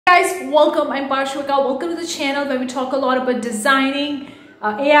guys, welcome. I'm Parshvika. Welcome to the channel where we talk a lot about designing,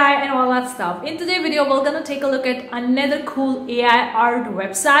 AI and all that stuff. In today's video, we're gonna take a look at another cool AI art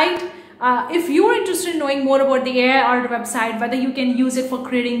website. If you're interested in knowing more about the AI art website, whether you can use it for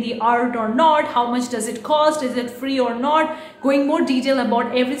creating the art or not, how much does it cost, is it free or not, going more detail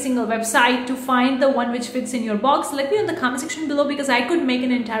about every single website to find the one which fits in your box, let me know in the comment section below, because I could make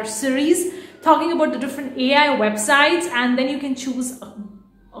an entire series talking about the different AI websites, and then you can choose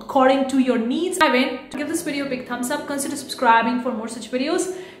according to your needs. Give this video a big thumbs up, consider subscribing for more such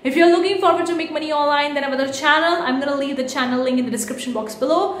videos. If you're looking forward to make money online, then I have another channel. I'm gonna leave the channel link in the description box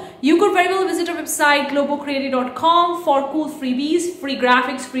below. You could very well visit our website globocreative.com for cool freebies, free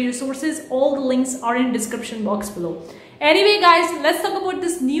graphics, free resources. All the links are in description box below. Anyway guys, let's talk about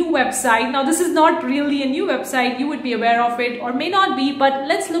this new website. Now this is not really a new website, you would be aware of it or may not be, but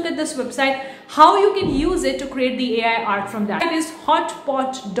let's look at this website, how you can use it to create the AI art from that. It is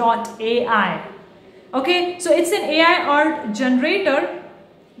hotpot.ai. Okay, so it's an AI art generator.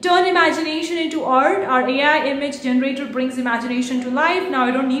 Turn imagination into art. Our AI image generator brings imagination to life. Now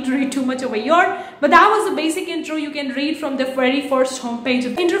I don't need to read too much over here, but that was the basic intro you can read from the very first homepage.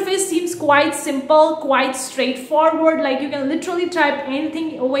 The interface seems quite simple, quite straightforward. Like you can literally type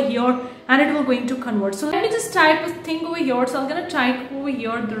anything over here and it will going to convert. So let me just type a thing over here. So I'm gonna type over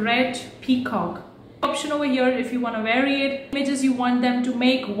here the red peacock. Option over here if you want to vary it. Images you want them to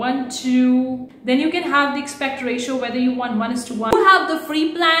make 1:2. Then you can have the aspect ratio whether you want 1:1. You have the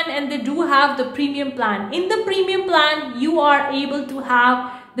free plan and they do have the premium plan. In the premium plan, you are able to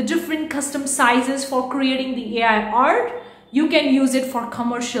have the different custom sizes for creating the AI art. You can use it for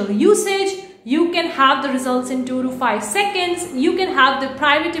commercial usage. You can have the results in 2 to 5 seconds. You can have the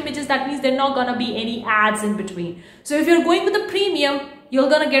private images. That means there's not gonna be any ads in between. So if you're going with the premium,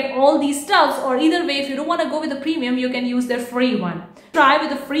 you're gonna get all these stuffs, or either way, if you don't want to go with the premium, you can use their free one. Try with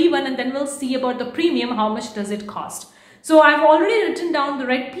the free one and then we'll see about the premium, how much does it cost. So I've already written down the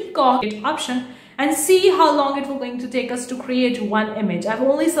red peacock option and see how long it will going to take us to create one image. I've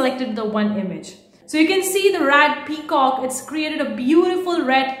only selected the one image. So you can see the red peacock, it's created a beautiful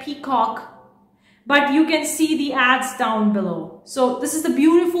red peacock, but you can see the ads down below. So this is the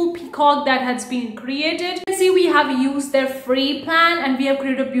beautiful peacock that has been created. You can see we have used their free plan and we have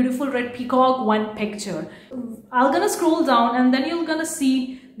created a beautiful red peacock, one picture. I'm gonna scroll down and then you're gonna see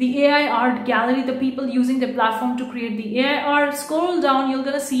the AI art gallery, the people using the platform to create the AI art. Scroll down, you're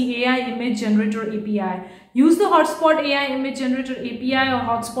gonna see AI image generator API. Use the Hotspot AI image generator API or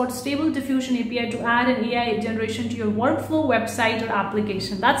Hotspot stable diffusion API to add an AI generation to your workflow, website or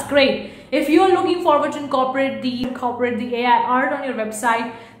application. That's great. If you're looking forward to incorporate the AI art on your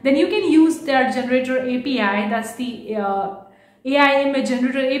website, then you can use their generator API. That's the AI image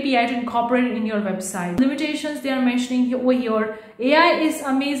generator API to incorporate it in your website. Limitations they are mentioning over here. AI is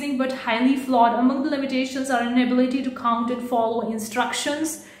amazing but highly flawed. Among the limitations are inability to count and follow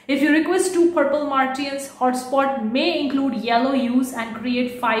instructions. If you request 2 purple Martians, Hotspot may include yellow use and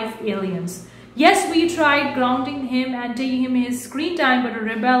create 5 aliens. Yes, we tried grounding him and taking him his screen time, but a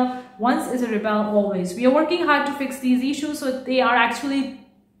rebel once is a rebel always. We are working hard to fix these issues, so they are actually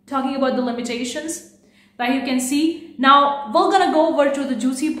talking about the limitations that you can see. Now, we're gonna go over to the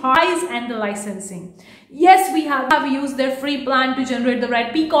juicy price and the licensing. Yes, we have used their free plan to generate the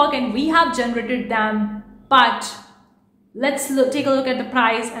red peacock and we have generated them, but let's take a look at the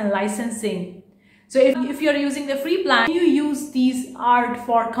price and licensing. So if you're using the free plan, can you use these art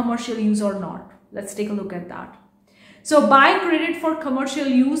for commercial use or not? Let's take a look at that. So buy credit for commercial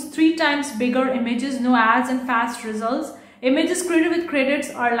use, 3 times bigger images, no ads and fast results. Images created with credits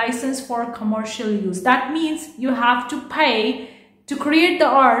are licensed for commercial use. That means you have to pay to create the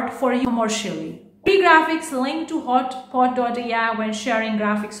art for you commercially. Free graphics linked to hotpot.ai when sharing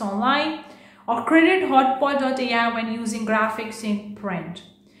graphics online, or credit hotpot.ai when using graphics in print.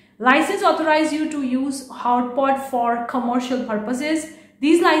 License authorize you to use Hotpot for commercial purposes.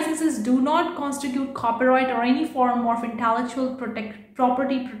 These licenses do not constitute copyright or any form of intellectual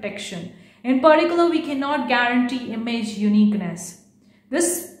property protection. In particular, we cannot guarantee image uniqueness.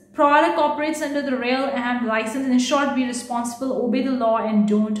 This product operates under the Rail and license. In short, be responsible, obey the law, and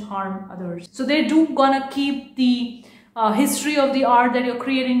don't harm others. So they do gonna keep the history of the art that you're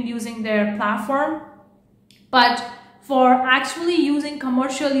creating using their platform, but for actually using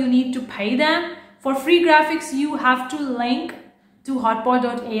commercial, you need to pay them. For free graphics, you have to link to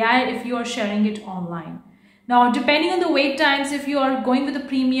hotpot.ai if you are sharing it online. Now, depending on the wait times, if you are going with the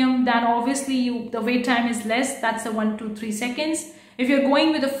premium, then obviously the wait time is less. That's the 1 to 3 seconds. If you're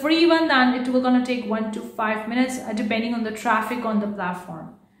going with a free one, then it will gonna take 1 to 5 minutes, depending on the traffic on the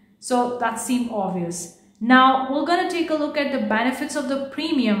platform. So that seems obvious. Now we're going to take a look at the benefits of the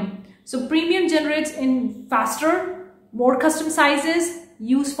premium. So premium generates in faster, more custom sizes,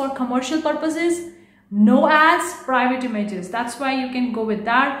 used for commercial purposes, no ads, private images. That's why you can go with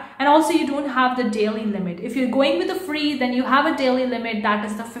that. And also you don't have the daily limit. If you're going with the free, then you have a daily limit, that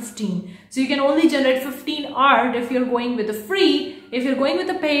is the 15. So you can only generate 15 art if you're going with the free. If you're going with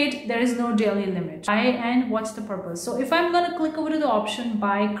the paid, there is no daily limit. And what's the purpose? So if I'm going to click over to the option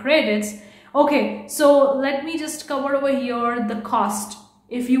buy credits, okay, so let me just cover over here the cost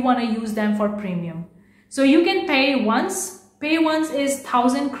if you want to use them for premium. So you can pay once. Pay once is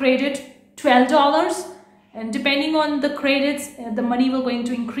 1,000 credit, $12, and depending on the credits, the money will going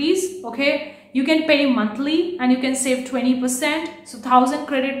to increase. Okay, you can pay monthly and you can save 20%. So 1,000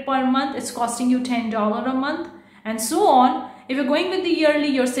 credit per month, it's costing you $10 a month, and so on. If you're going with the yearly,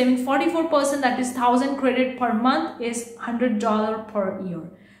 you're saving 44%, that is 1,000 credit per month is $100 per year.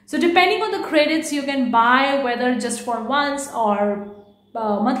 So depending on the credits, you can buy whether just for once or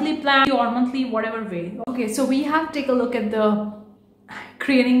monthly plan or monthly whatever way. Okay, so we have to take a look at the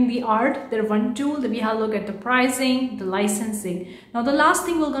creating the art, the one tool. Then we have a look at the pricing, the licensing. Now the last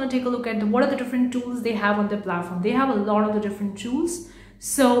thing we're going to take a look at what are the different tools they have on the platform. They have a lot of the different tools.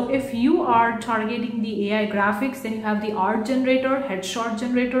 So if you are targeting the AI graphics, then you have the art generator, headshot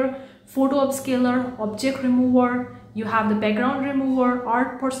generator, photo upscaler, object remover, you have the background remover,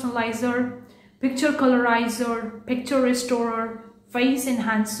 art personalizer, picture colorizer, picture restorer, face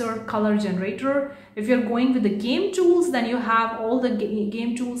enhancer, color generator. If you're going with the game tools, then you have all the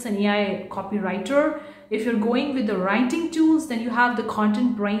game tools and AI copywriter. If you're going with the writing tools, then you have the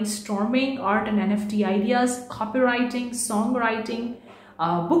content brainstorming, art and NFT ideas, copywriting, songwriting,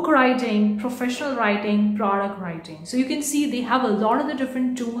 book writing, professional writing, product writing. So you can see they have a lot of the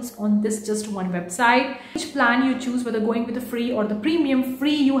different tools on this just one website. Which plan you choose, whether going with the free or the premium.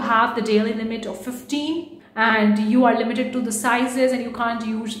 Free, you have the daily limit of 15. And you are limited to the sizes and you can't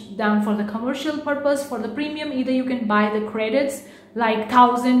use them for the commercial purpose. For the premium, either you can buy the credits, like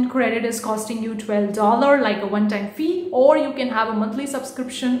 1,000 credit is costing you $12, like a one-time fee, or you can have a monthly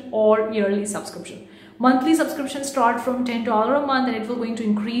subscription or yearly subscription. Monthly subscription start from $10 a month, and it will going to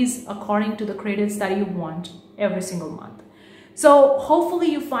increase according to the credits that you want every single month. So hopefully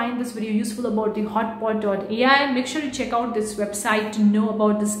you find this video useful about the hotpot.ai. Make sure you check out this website to know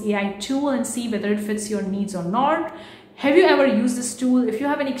about this AI tool and see whether it fits your needs or not. Have you ever used this tool? If you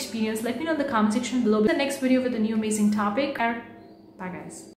have any experience, let me know in the comment section below. The next video with a new amazing topic. Bye guys.